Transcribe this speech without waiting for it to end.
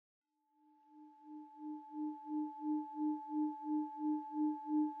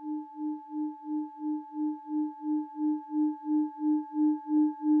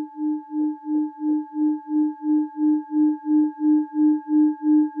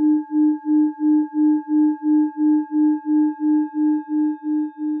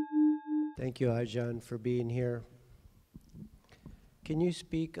Thank you, Ajahn, for being here. Can you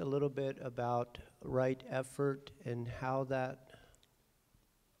speak a little bit about right effort and how that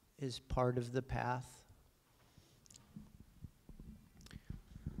is part of the path?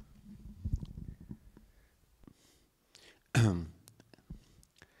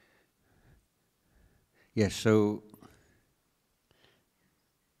 Yes, so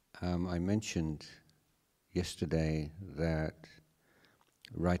I mentioned yesterday that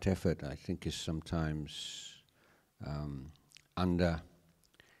right effort, I think, is sometimes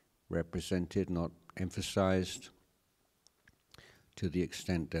underrepresented, not emphasized to the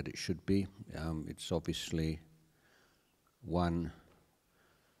extent that it should be. It's obviously one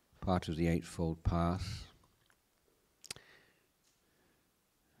part of the Eightfold Path.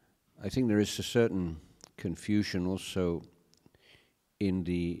 I think there is a certain confusion also in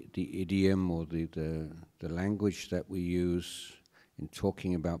the idiom or the language that we use in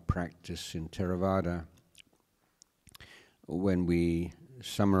talking about practice in Theravada. When we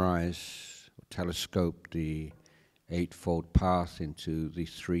summarize or telescope the Eightfold Path into the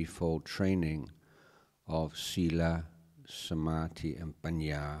threefold training of Sila, Samadhi and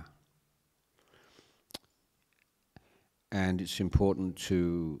Panya. And it's important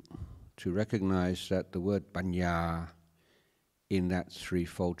to recognize that the word Panya in that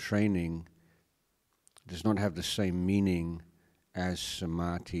threefold training does not have the same meaning as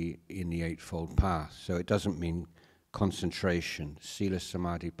Samadhi in the Eightfold Path. So it doesn't mean concentration. Sila,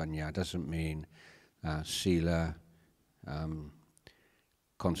 Samadhi, Panya doesn't mean Sila,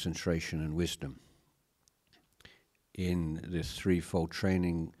 concentration and wisdom. In the threefold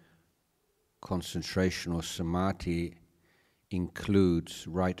training, concentration or Samadhi includes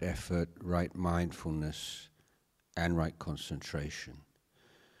right effort, right mindfulness, and right concentration,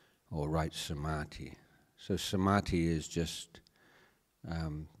 or right Samadhi. So Samadhi is just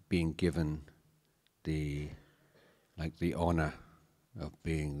being given the honor of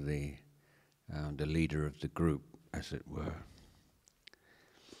being the leader of the group, as it were.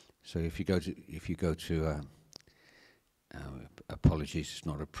 So if you go to apologies, it's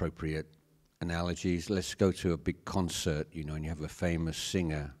not appropriate analogies. Let's go to a big concert, and you have a famous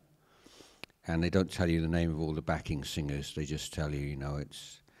singer, and they don't tell you the name of all the backing singers. They just tell you,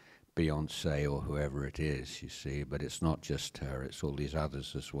 it's Beyonce or whoever it is, you see. But it's not just her; it's all these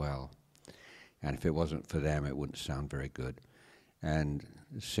others as well. And if it wasn't for them, it wouldn't sound very good. And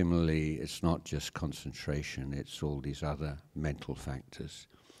similarly, it's not just concentration; it's all these other mental factors.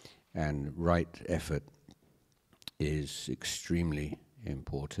 And right effort is extremely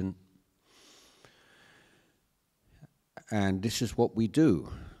important. And this is what we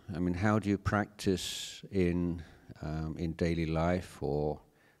do. I mean, how do you practice in daily life? Or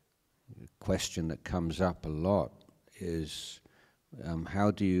a question that comes up a lot is, how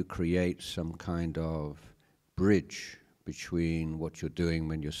do you create some kind of bridge between what you're doing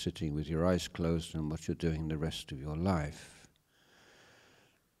when you're sitting with your eyes closed and what you're doing the rest of your life?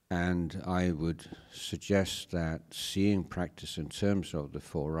 And I would suggest that seeing practice in terms of the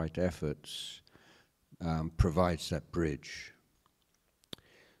four right efforts provides that bridge.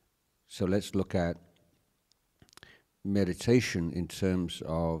 So let's look at meditation in terms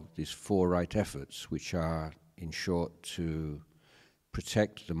of these four right efforts, which are, in short, to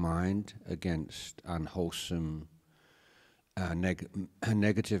protect the mind against unwholesome,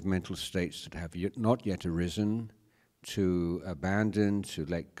 negative mental states that have not yet arisen, to abandon, to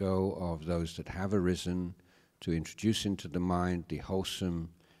let go of those that have arisen, to introduce into the mind the wholesome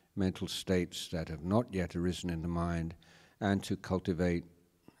mental states that have not yet arisen in the mind, and to cultivate,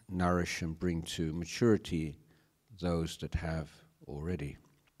 nourish and bring to maturity those that have already.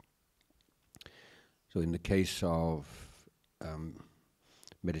 So in the case of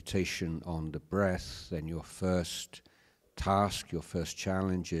meditation on the breath, then your first task, your first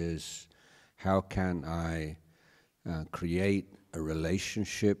challenge is, how can I create a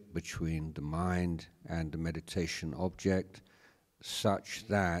relationship between the mind and the meditation object such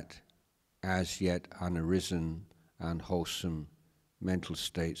that as yet unarisen unwholesome mental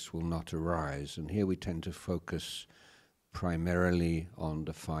states will not arise. And here we tend to focus primarily on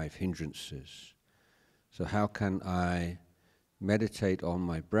the 5 hindrances. So how can I meditate on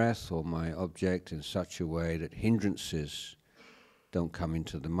my breath or my object in such a way that hindrances don't come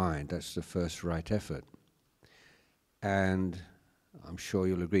into the mind? That's the first right effort. And I'm sure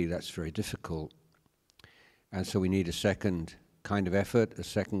you'll agree that's very difficult. And so we need a second kind of effort, a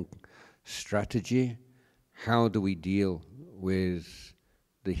second strategy. How do we deal with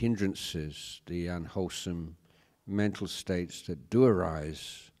the hindrances, the unwholesome mental states that do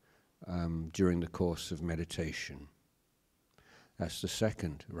arise during the course of meditation? That's the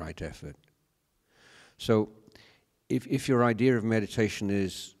second right effort. So if your idea of meditation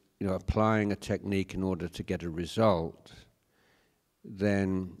is, applying a technique in order to get a result,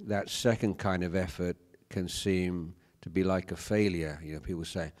 then that second kind of effort can seem to be like a failure. People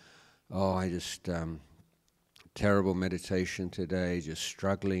say, oh, I just, terrible meditation today, just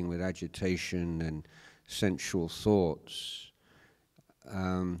struggling with agitation and sensual thoughts,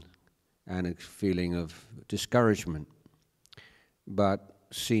 and a feeling of discouragement. But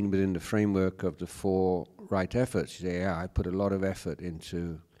seen within the framework of the 4 right efforts, you say, yeah, I put a lot of effort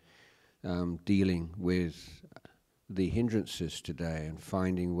into dealing with the hindrances today and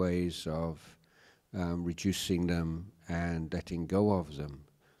finding ways of reducing them and letting go of them.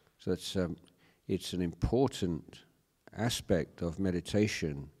 So it's an important aspect of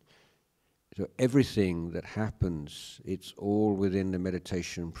meditation. So everything that happens, it's all within the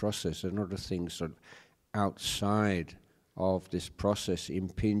meditation process. There are not things sort of outside of this process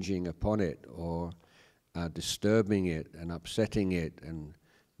impinging upon it or disturbing it and upsetting it and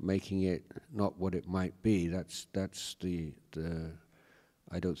making it not what it might be. That's the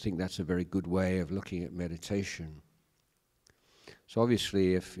I don't think that's a very good way of looking at meditation. So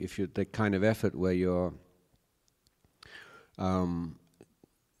obviously, if you're the kind of effort where you're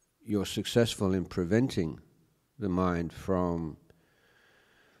successful in preventing the mind from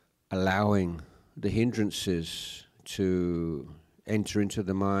allowing the hindrances to enter into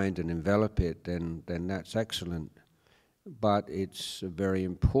the mind and envelop it, then that's excellent. But it's a very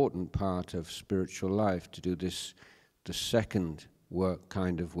important part of spiritual life to do this, the second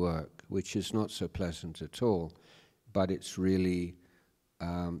kind of work, which is not so pleasant at all, but it's really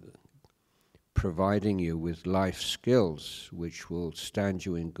providing you with life skills which will stand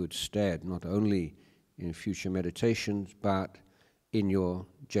you in good stead, not only in future meditations, but in your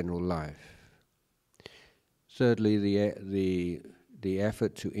general life. Thirdly, the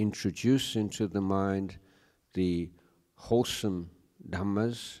effort to introduce into the mind the wholesome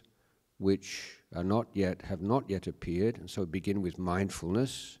dhammas which have not yet appeared, and so begin with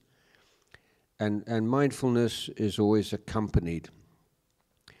mindfulness. And mindfulness is always accompanied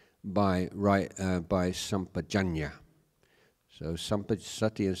by sampajanya. So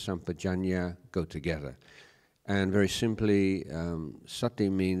sati and sampajanya go together. And very simply, sati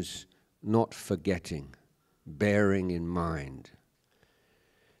means not forgetting, bearing in mind.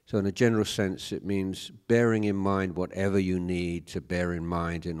 So in a general sense, it means bearing in mind whatever you need to bear in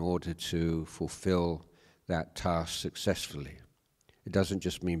mind in order to fulfill that task successfully. It doesn't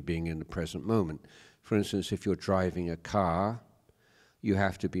just mean being in the present moment. For instance, if you're driving a car, you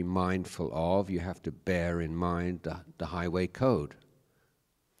have to be mindful of, you have to bear in mind the highway code.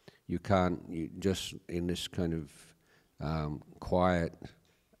 You can't, just in this kind of quiet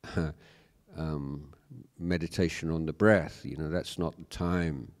meditation on the breath, that's not the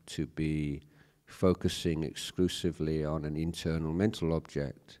time to be focusing exclusively on an internal mental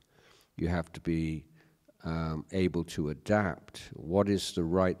object. You have to be able to adapt what is the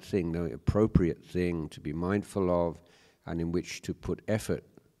right thing, the appropriate thing to be mindful of, and in which to put effort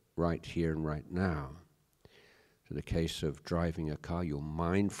right here and right now. So the case of driving a car, you're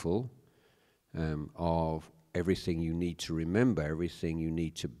mindful of everything you need to remember, everything you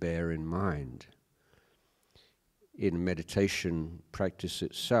need to bear in mind. In meditation practice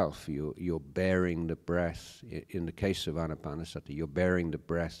itself, you're bearing the breath. In the case of Anapanasati, you're bearing the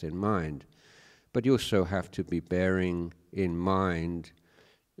breath in mind. But you also have to be bearing in mind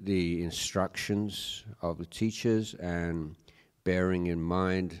the instructions of the teachers and bearing in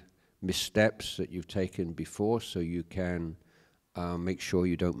mind missteps that you've taken before, so you can make sure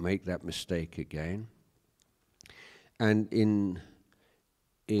you don't make that mistake again. And in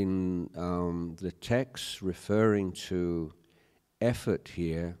the text referring to effort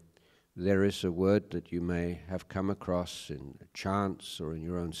here, there is a word that you may have come across in chants or in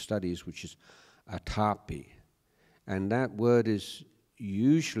your own studies, which is atapi. And that word is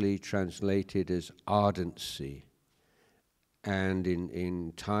usually translated as ardency. And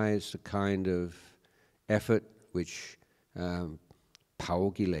in Thai, it's the kind of effort which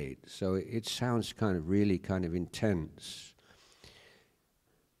paugilate. So it sounds really kind of intense.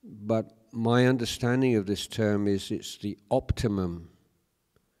 But my understanding of this term is it's the optimum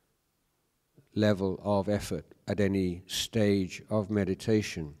level of effort at any stage of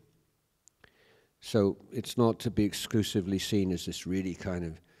meditation. So it's not to be exclusively seen as this really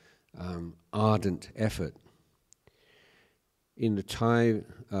kind of ardent effort. In the Thai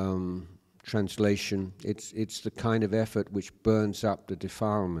translation, it's the kind of effort which burns up the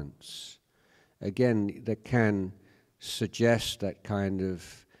defilements. Again, that can suggest that kind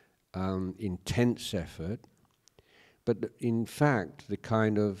of intense effort, but in fact, the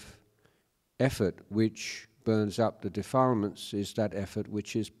kind of effort which burns up the defilements is that effort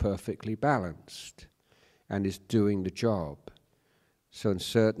which is perfectly balanced and is doing the job. So in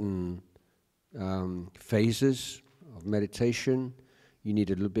certain phases of meditation, you need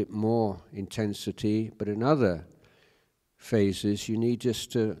a little bit more intensity, but in other phases, you need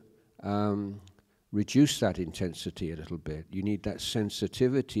just to reduce that intensity a little bit. You need that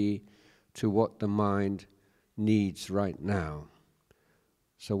sensitivity to what the mind needs right now.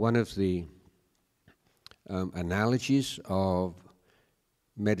 So one of the analogies of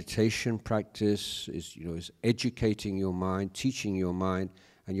meditation practice is educating your mind, teaching your mind,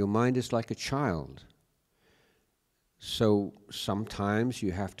 and your mind is like a child. So sometimes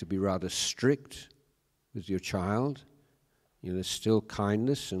you have to be rather strict with your child. There's still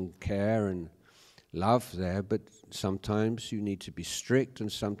kindness and care and love there, but sometimes you need to be strict,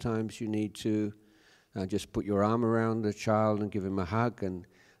 and sometimes you need to just put your arm around the child and give him a hug,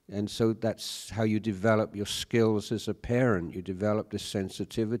 and so that's how you develop your skills as a parent. You develop this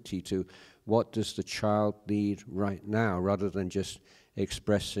sensitivity to what does the child need right now, rather than just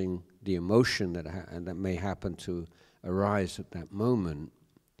expressing the emotion that may happen to arise at that moment.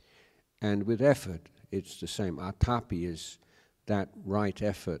 And with effort, it's the same. Atapi is that right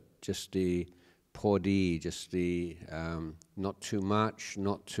effort, just the podi, just the not too much,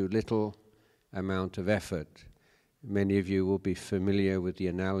 not too little amount of effort. Many of you will be familiar with the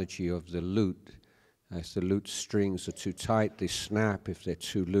analogy of the lute. As the lute strings are too tight, they snap. If they're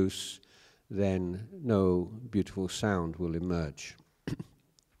too loose, then no beautiful sound will emerge.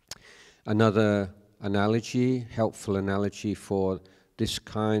 Another analogy, helpful analogy for this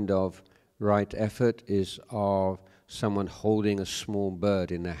kind of right effort is of someone holding a small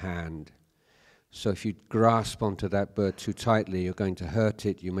bird in their hand. So if you grasp onto that bird too tightly, you're going to hurt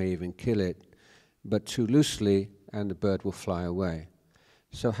it, you may even kill it, but too loosely, and the bird will fly away.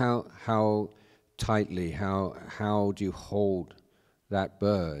 So how tightly, how do you hold that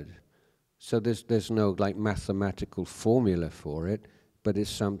bird? So there's no like mathematical formula for it, but it's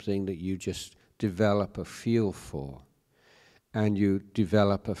something that you just develop a feel for. And you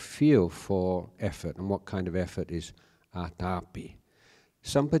develop a feel for effort, and what kind of effort is atapi.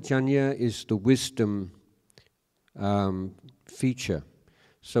 Sampajanya is the wisdom feature.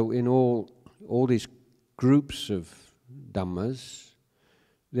 So in all these groups of Dhammas,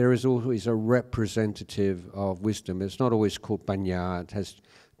 there is always a representative of wisdom. It's not always called Panya. It has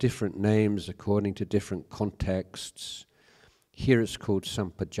different names according to different contexts. Here it's called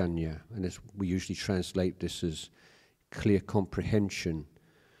Sampajanya, and we usually translate this as clear comprehension.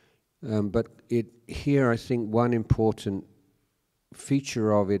 But here I think one important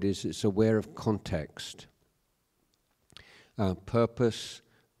feature of it is it's aware of context. Purpose,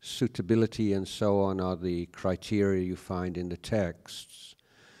 suitability, and so on are the criteria you find in the texts.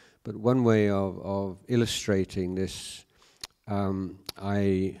 But one way of illustrating this,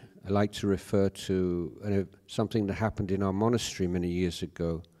 I like to refer to something that happened in our monastery many years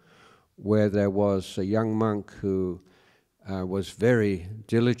ago, where there was a young monk who was very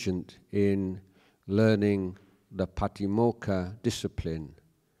diligent in learning the Patimokkha discipline.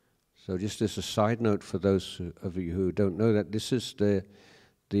 So just as a side note for those of you who don't know that, this is the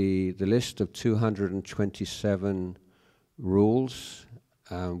list of 227 rules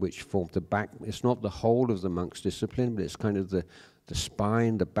which form the back. It's not the whole of the monk's discipline, but it's kind of the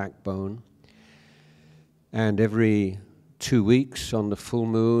spine, the backbone. And every 2 weeks on the full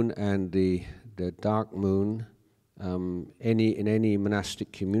moon and the dark moon, in any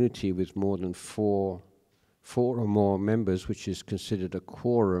monastic community with more than four or more members, which is considered a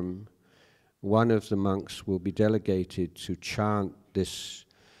quorum, one of the monks will be delegated to chant these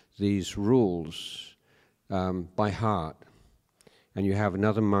rules by heart. And you have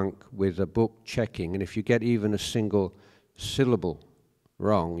another monk with a book checking, and if you get even a single syllable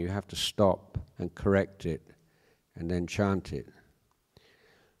wrong, you have to stop and correct it and then chant it.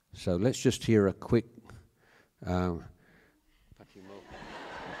 So let's just hear a quick just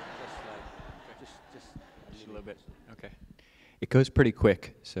a little bit. Okay. It goes pretty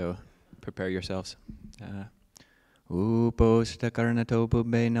quick, so prepare yourselves. Upostha karanato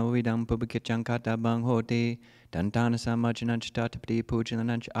pubbe navidam pubbakitchankata bang hoti dantana samajnanchtatapati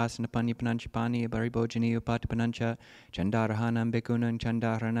pujananch asanapanya pananchapani baribojani upatapanancha chandarahanam bhikkunan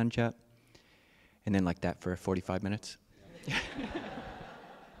chandaranancha. And then like that for 45 minutes.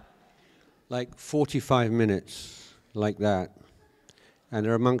 Like 45 minutes, like that. And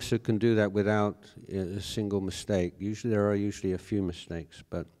there are monks who can do that without a single mistake. There are usually a few mistakes,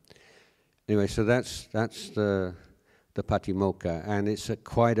 but anyway, so that's the Patimokkha, and it's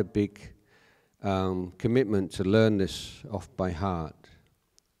quite a big commitment to learn this off by heart.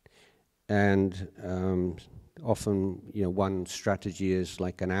 And often, one strategy is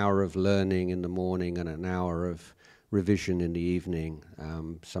like an hour of learning in the morning and an hour of revision in the evening.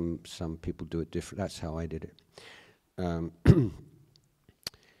 Some people do it different. That's how I did it.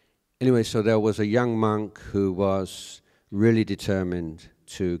 Anyway, so there was a young monk who was really determined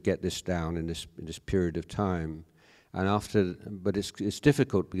to get this down in this period of time. And but it's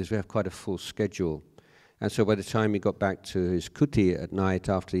difficult because we have quite a full schedule. And so by the time he got back to his kuti at night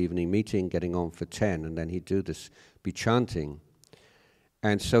after the evening meeting, getting on for 10, and then he'd be chanting.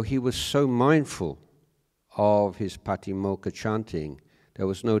 And so he was so mindful of his patimokkha chanting. There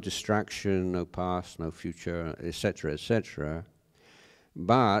was no distraction, no past, no future, etc., etc.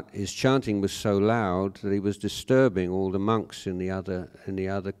 But his chanting was so loud that he was disturbing all the monks in the other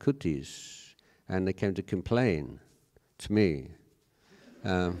kutis, and they came to complain to me.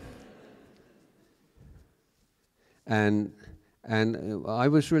 And I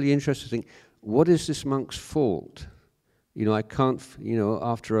was really interested to think, what is this monk's fault? I can't,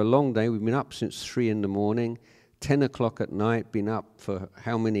 after a long day, we've been up since 3 in the morning, 10 o'clock at night, been up for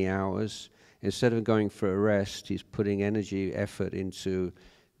how many hours? Instead of going for a rest, he's putting energy, effort into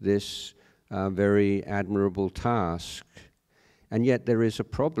this very admirable task. And yet there is a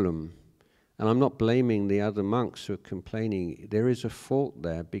problem. And I'm not blaming the other monks who are complaining. There is a fault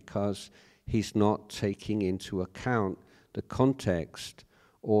there because he's not taking into account the context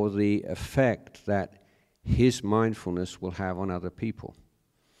or the effect that his mindfulness will have on other people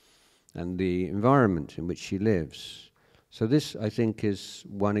and the environment in which he lives. So this, I think, is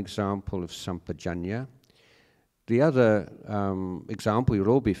one example of sampajanya. The other example you'll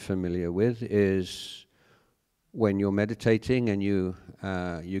all be familiar with is when you're meditating and you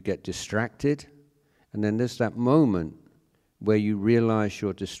get distracted, and then there's that moment where you realize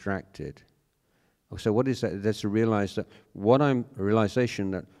you're distracted. So what is that? That's a realization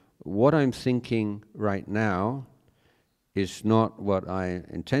that what I'm thinking right now is not what I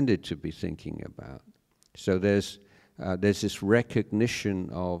intended to be thinking about. So there's this recognition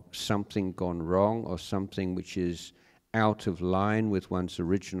of something gone wrong or something which is out of line with one's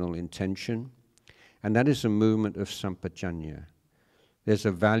original intention. And that is a movement of sampajanya. There's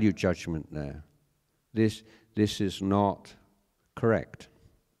a value judgment there. This is not correct.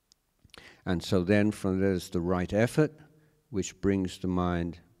 And so then there's the right effort, which brings the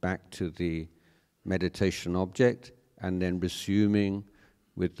mind back to the meditation object, and then resuming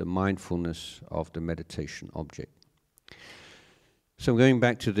with the mindfulness of the meditation object. So going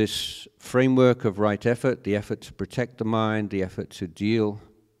back to this framework of right effort, the effort to protect the mind, the effort to deal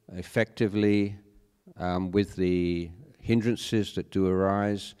effectively with the hindrances that do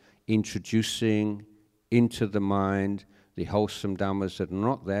arise, introducing into the mind the wholesome dhammas that are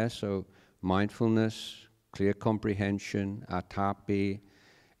not there, so mindfulness, clear comprehension, atapi,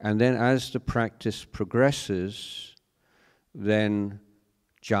 and then as the practice progresses, then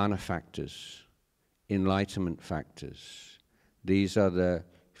jhana factors, enlightenment factors. These are the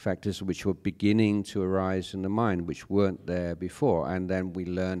factors which were beginning to arise in the mind, which weren't there before, and then we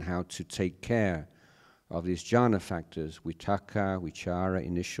learn how to take care of these jhana factors, vitakka, vichara,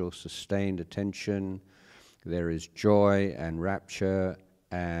 initial sustained attention. There is joy and rapture,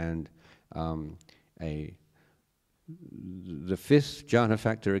 and the fifth jhana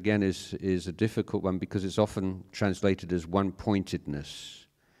factor again is a difficult one because it's often translated as one-pointedness,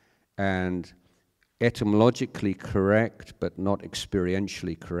 and etymologically correct but not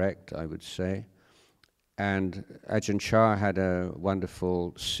experientially correct, I would say. And Ajahn Chah had a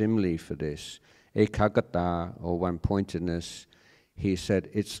wonderful simile for this. Ekagata, or one-pointedness, he said,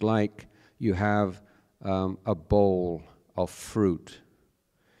 it's like you have a bowl of fruit.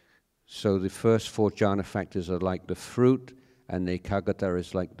 So the first 4 jhana factors are like the fruit, and the ekagata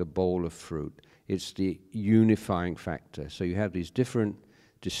is like the bowl of fruit. It's the unifying factor. So you have these different,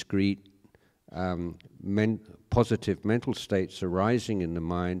 discrete, positive mental states arising in the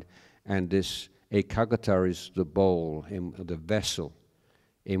mind, and this ekagata is the bowl, the vessel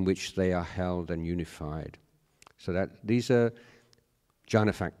in which they are held and unified. So these are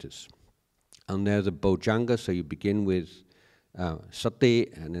jhana factors. And they're the bojjhanga, so you begin with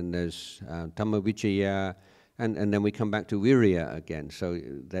sati, and then there's dhammavicaya, and then we come back to virya again. So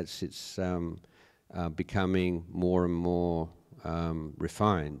it's becoming more and more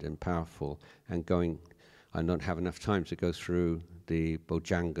refined and powerful, and going. I don't have enough time to go through the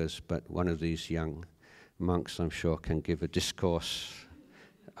bojjhangas, but one of these young monks, I'm sure, can give a discourse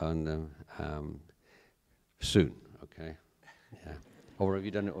on them soon. Okay, yeah. Or have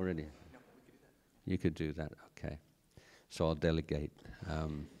you done it already? You could do that, okay. So I'll delegate.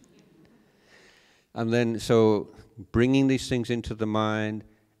 And then, so bringing these things into the mind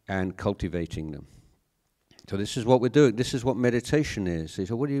and cultivating them. So this is what we're doing. This is what meditation is.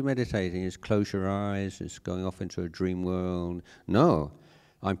 So what are you meditating? Is close your eyes? Is going off into a dream world? No,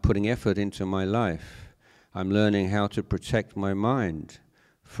 I'm putting effort into my life. I'm learning how to protect my mind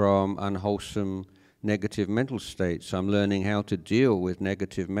from unwholesome negative mental states. I'm learning how to deal with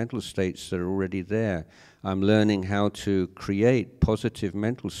negative mental states that are already there. I'm learning how to create positive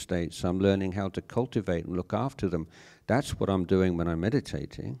mental states. I'm learning how to cultivate and look after them. That's what I'm doing when I'm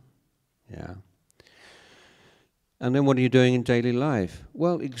meditating. Yeah. And then what are you doing in daily life?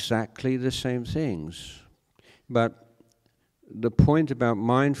 Well, exactly the same things. But the point about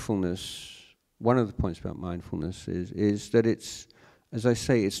mindfulness, one of the points about mindfulness is that it's, as I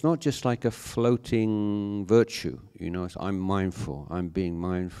say, it's not just like a floating virtue. You know, it's, I'm mindful, I'm being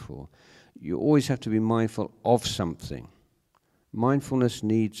mindful. You always have to be mindful of something. Mindfulness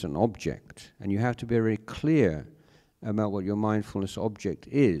needs an object, and you have to be very clear about what your mindfulness object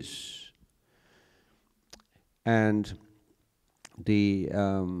is. And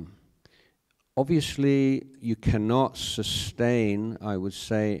obviously you cannot sustain, I would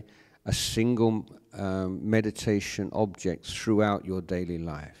say, a single meditation object throughout your daily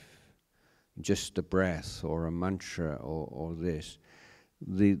life. Just a breath or a mantra or this.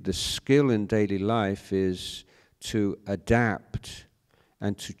 The skill in daily life is to adapt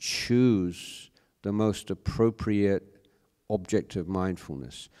and to choose the most appropriate object of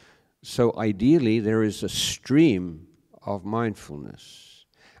mindfulness. So ideally, there is a stream of mindfulness.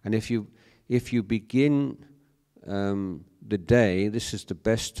 And if you begin the day, this is the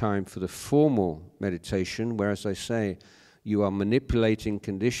best time for the formal meditation, where, as I say, you are manipulating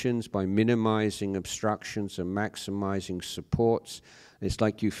conditions by minimizing obstructions and maximizing supports. It's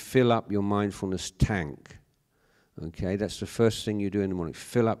like you fill up your mindfulness tank. Okay, that's the first thing you do in the morning,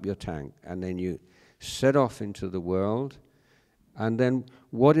 fill up your tank, and then you set off into the world. And then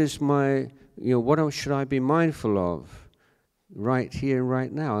what is my, what should I be mindful of right here, right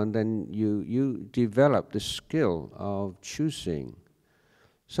now? And then you develop the skill of choosing.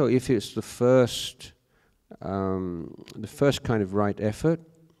 So if it's the first kind of right effort,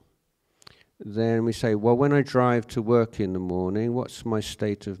 then we say, well, when I drive to work in the morning, what's my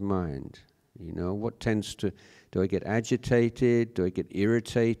state of mind? What tends to, do I get agitated? Do I get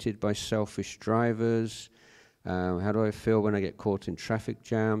irritated by selfish drivers? How do I feel when I get caught in traffic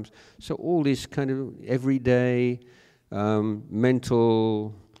jams? So all these kind of everyday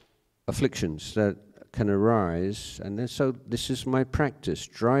mental afflictions that can arise. And then, so this is my practice,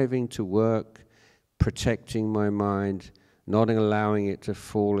 driving to work, protecting my mind, not allowing it to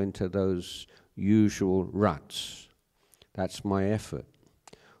fall into those usual ruts. That's my effort.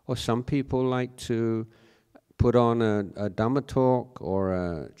 Or some people like to put on a Dhamma talk or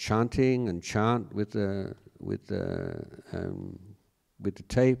a chanting and chant with the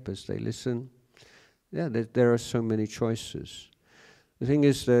tape as they listen. Yeah, there are so many choices. The thing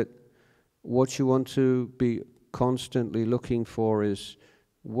is that what you want to be constantly looking for is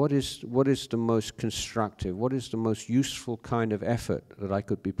what is the most constructive, what is the most useful kind of effort that I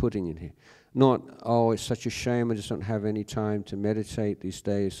could be putting in here. Not, oh, it's such a shame I just don't have any time to meditate these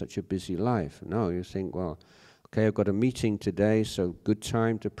days, such a busy life. No, you think, well, okay, I've got a meeting today, so good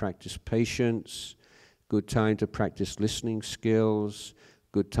time to practice patience, good time to practice listening skills,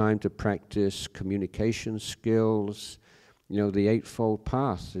 good time to practice communication skills. The Eightfold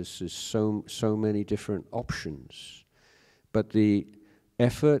Path is so many different options. But the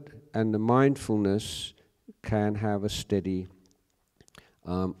effort and the mindfulness can have a steady,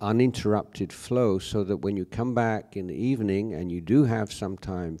 uninterrupted flow, so that when you come back in the evening and you do have some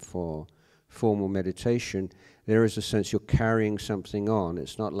time for formal meditation, there is a sense you're carrying something on.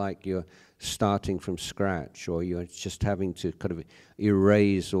 It's not like you're starting from scratch, or you're just having to kind of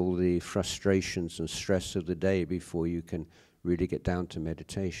erase all the frustrations and stress of the day before you can really get down to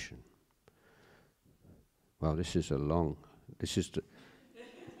meditation. Well, that's the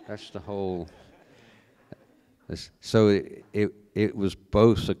whole. So it was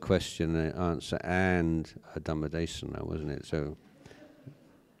both a question and answer and a Dhammadesana, wasn't it? So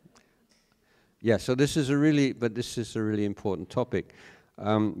yeah, so this is a really important topic.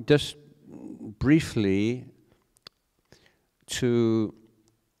 Just briefly to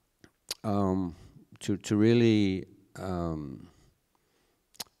really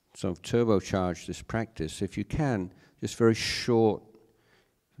sort of turbocharge this practice, if you can, just very short,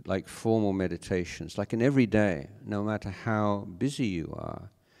 like formal meditations, like in every day, no matter how busy you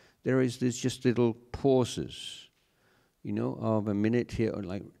are, there's just little pauses, of a minute here, or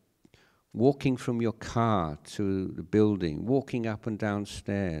like walking from your car to the building, walking up and down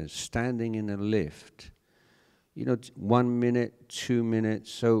stairs, standing in a lift, 1 minute, 2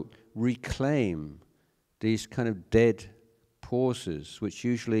 minutes. So reclaim these kind of dead pauses, which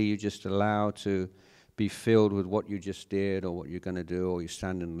usually you just allow to be filled with what you just did or what you're going to do, or you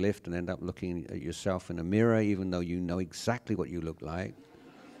stand in the lift and end up looking at yourself in a mirror, even though you know exactly what you look like.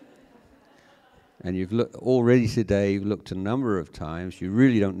 And you've already today, you've looked a number of times. You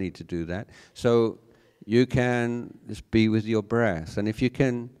really don't need to do that. So you can just be with your breath. And if you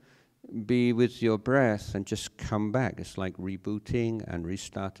can be with your breath and just come back, it's like rebooting and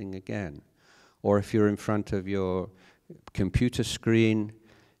restarting again. Or if you're in front of your computer screen,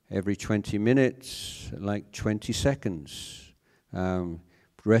 every 20 minutes, like 20 seconds.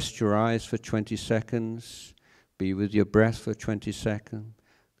 Rest your eyes for 20 seconds. Be with your breath for 20 seconds.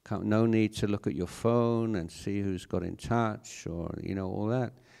 No need to look at your phone and see who's got in touch or, all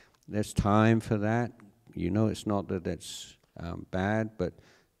that. There's time for that. It's not that it's bad, but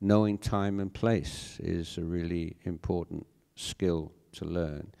knowing time and place is a really important skill to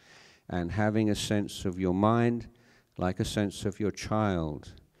learn. And having a sense of your mind like a sense of your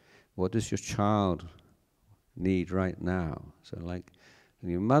child. What does your child need right now? So like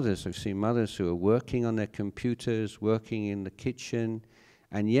your mothers, I've seen mothers who are working on their computers, working in the kitchen,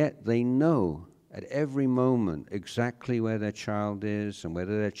 and yet they know at every moment exactly where their child is and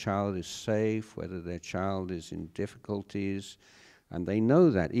whether their child is safe, whether their child is in difficulties. And they know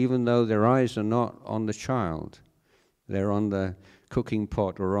that, even though their eyes are not on the child. They're on the cooking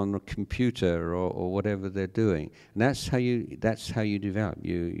pot or on the computer or whatever they're doing. And that's how you develop.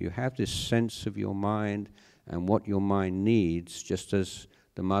 You have this sense of your mind and what your mind needs, just as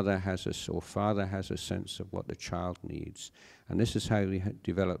the mother has or father has a sense of what the child needs. And this is how we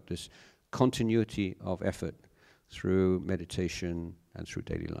develop this continuity of effort through meditation and through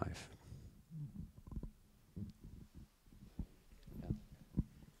daily life.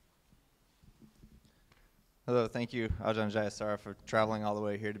 Hello, thank you, Ajahn Jayasaro, for traveling all the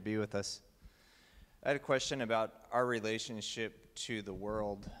way here to be with us. I had a question about our relationship to the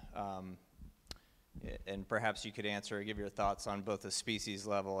world, and perhaps you could answer or give your thoughts on both a species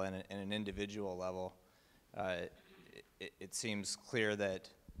level and an individual level. It seems clear that,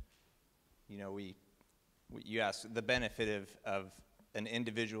 you ask the benefit of an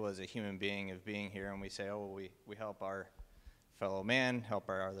individual as a human being of being here, and we say, oh, well, we help our fellow man, help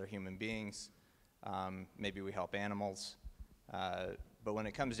our other human beings. Maybe we help animals, but when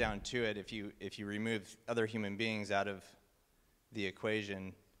it comes down to it, if you remove other human beings out of the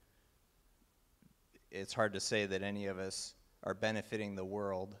equation, it's hard to say that any of us are benefiting the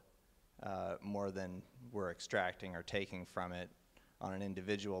world more than we're extracting or taking from it on an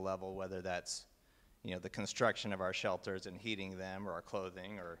individual level, whether that's the construction of our shelters and heating them, or our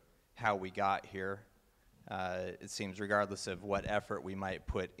clothing, or how we got here. It seems regardless of what effort we might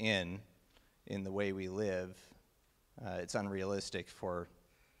put in the way we live, it's unrealistic for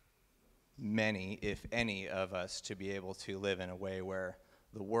many, if any, of us to be able to live in a way where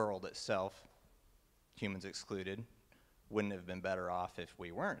the world itself, humans excluded, wouldn't have been better off if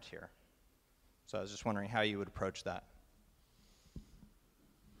we weren't here. So I was just wondering how you would approach that.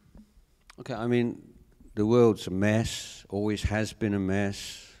 Okay, I mean, the world's a mess, always has been a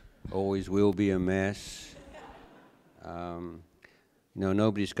mess, always will be a mess.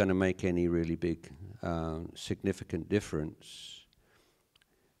 Nobody's going to make any really big, significant difference.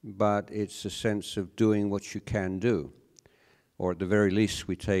 But it's a sense of doing what you can do. Or at the very least,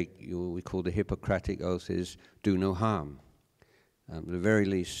 we call the Hippocratic Oath is do no harm. At the very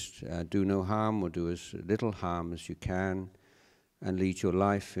least, do no harm, or do as little harm as you can, and lead your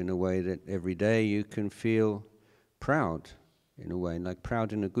life in a way that every day you can feel proud, in a way, like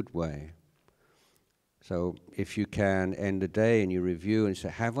proud in a good way. So if you can end the day and you review and say,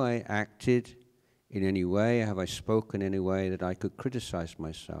 have I acted in any way, have I spoken in any way that I could criticize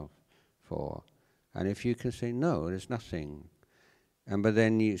myself for? And if you can say, no, there's nothing. But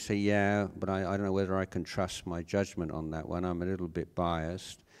then you say, yeah, but I don't know whether I can trust my judgment on that one, I'm a little bit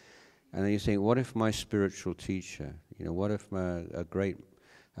biased. And then you think, what if my spiritual teacher, what if a great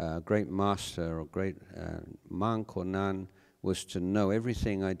master or great monk or nun was to know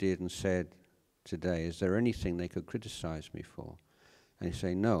everything I did and said today? Is there anything they could criticize me for? And you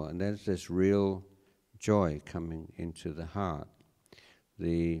say no, and there's this real joy coming into the heart.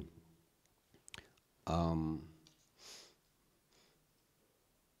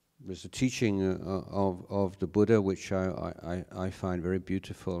 There's a teaching of the Buddha which I find very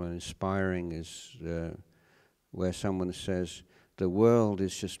beautiful and inspiring, is where someone says the world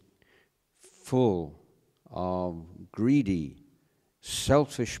is just full of greedy,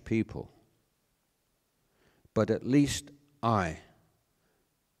 selfish people. But at least I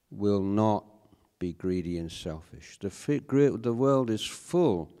will not be greedy and selfish. The world is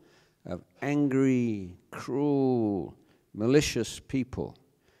full of angry, cruel, malicious people.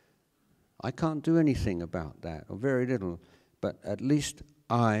 I can't do anything about that, or very little, but at least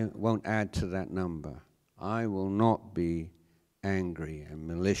I won't add to that number. I will not be angry and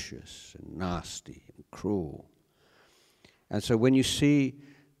malicious and nasty and cruel. And so when you see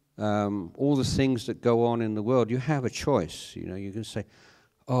all the things that go on in the world, you have a choice. You know, you can say,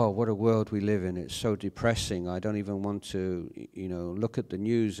 oh, what a world we live in. It's so depressing. I don't even want to, you know, look at the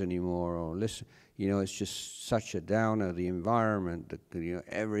news anymore or listen. You know, it's just such a downer, the environment, you know,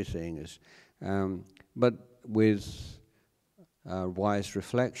 everything is. But with wise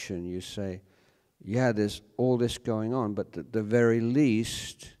reflection, you say, yeah, there's all this going on, but at the very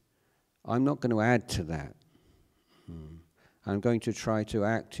least, I'm not going to add to that. I'm going to try to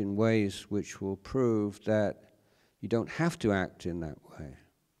act in ways which will prove that you don't have to act in that way.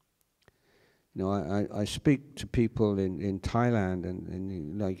 You know, I speak to people in Thailand,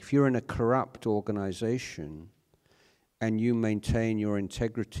 and like, if you're in a corrupt organization and you maintain your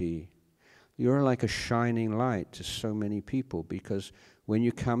integrity, you're like a shining light to so many people, because when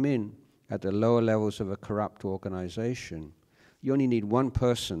you come in at the lower levels of a corrupt organization, you only need one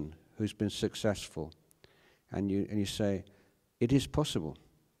person who's been successful, and you say, it is possible.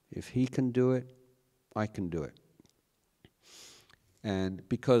 If he can do it, I can do it. And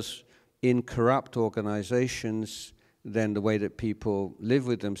because in corrupt organizations, then the way that people live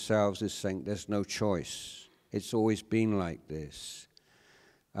with themselves is saying there's no choice. It's always been like this.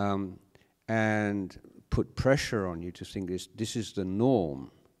 And put pressure on you to think this is the norm.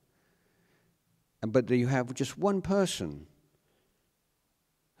 But you have just one person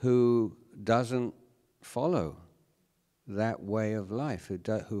who doesn't follow that way of life,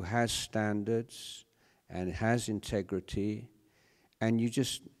 who has standards and has integrity, and you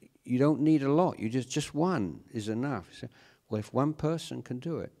don't need a lot. You just one is enough. So, well, if one person can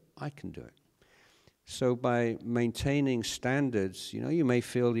do it, I can do it. So by maintaining standards, you know, you may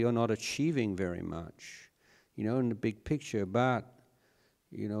feel you're not achieving very much, you know, in the big picture, but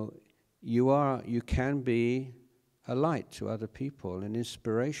you know, you can be a light to other people, an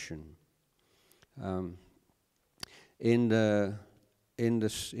inspiration. There's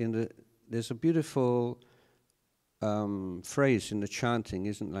a beautiful phrase in the chanting,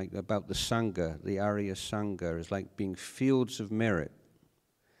 isn't like about the Sangha, the Arya Sangha, is like being fields of merit.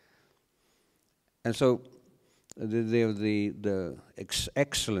 And so they're the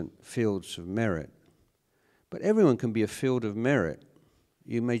excellent fields of merit. But everyone can be a field of merit.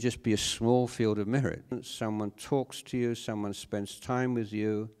 You may just be a small field of merit. Someone talks to you, someone spends time with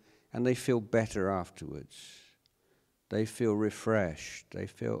you, and they feel better afterwards. They feel refreshed. They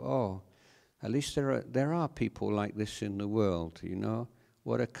feel, oh, at least there are people like this in the world, you know.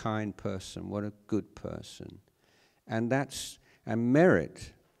 What a kind person, what a good person. And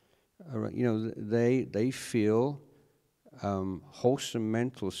merit, you know, they feel wholesome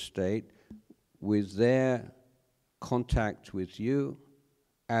mental state with their contact with you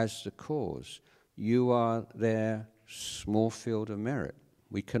as the cause. You are their small field of merit.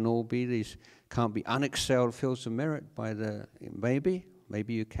 We can all be these, can't be unexcelled fields of merit by maybe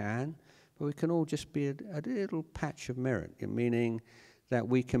you can, but we can all just be a little patch of merit, meaning that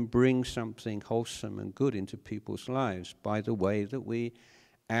we can bring something wholesome and good into people's lives by the way that we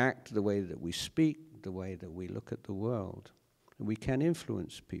act, the way that we speak, the way that we look at the world. And we can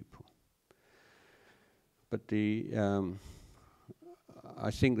influence people. But I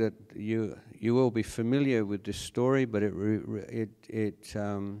think that you will be familiar with this story, but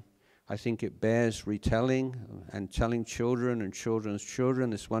I think it bears retelling and telling children and children's children.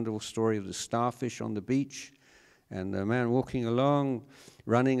 This wonderful story of the starfish on the beach, and the man walking along,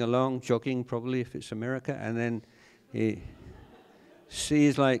 running along, jogging probably if it's America, and then he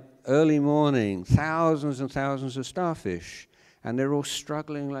sees, like early morning, thousands and thousands of starfish. And they're all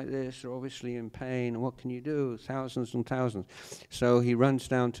struggling like this, they're obviously in pain. What can you do? Thousands and thousands. So he runs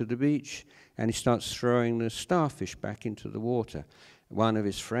down to the beach and he starts throwing the starfish back into the water. One of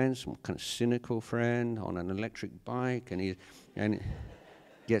his friends, some kind of cynical friend, on an electric bike, and he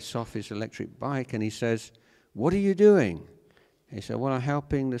gets off his electric bike and he says, "What are you doing?" And he said, "Well, I'm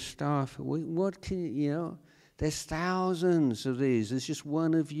helping the starfish." What can you know? There's thousands of these. There's just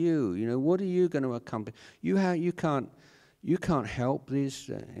one of you. You know, what are you going to accomplish? You can't help these.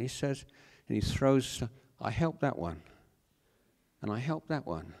 He says, and he throws, I help that one, and I help that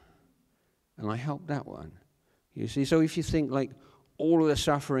one, and I help that one. You see, so if you think like all of the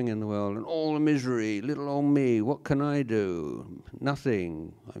suffering in the world and all the misery, little old me, what can I do?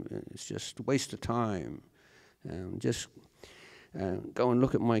 Nothing. It's just a waste of time. Just go and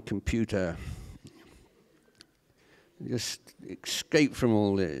look at my computer. just escape from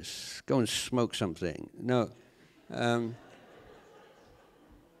all this, go and smoke something. No.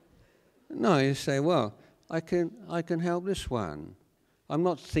 No, you say, well, I can help this one. I'm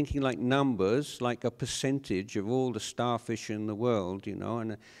not thinking like numbers, like a percentage of all the starfish in the world, you know,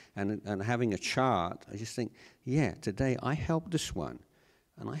 and having a chart. I just think, yeah, today I help this one,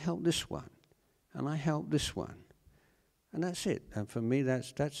 and I help this one, and I help this one. And that's it. And for me,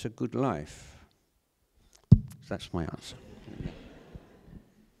 that's a good life. That's my answer.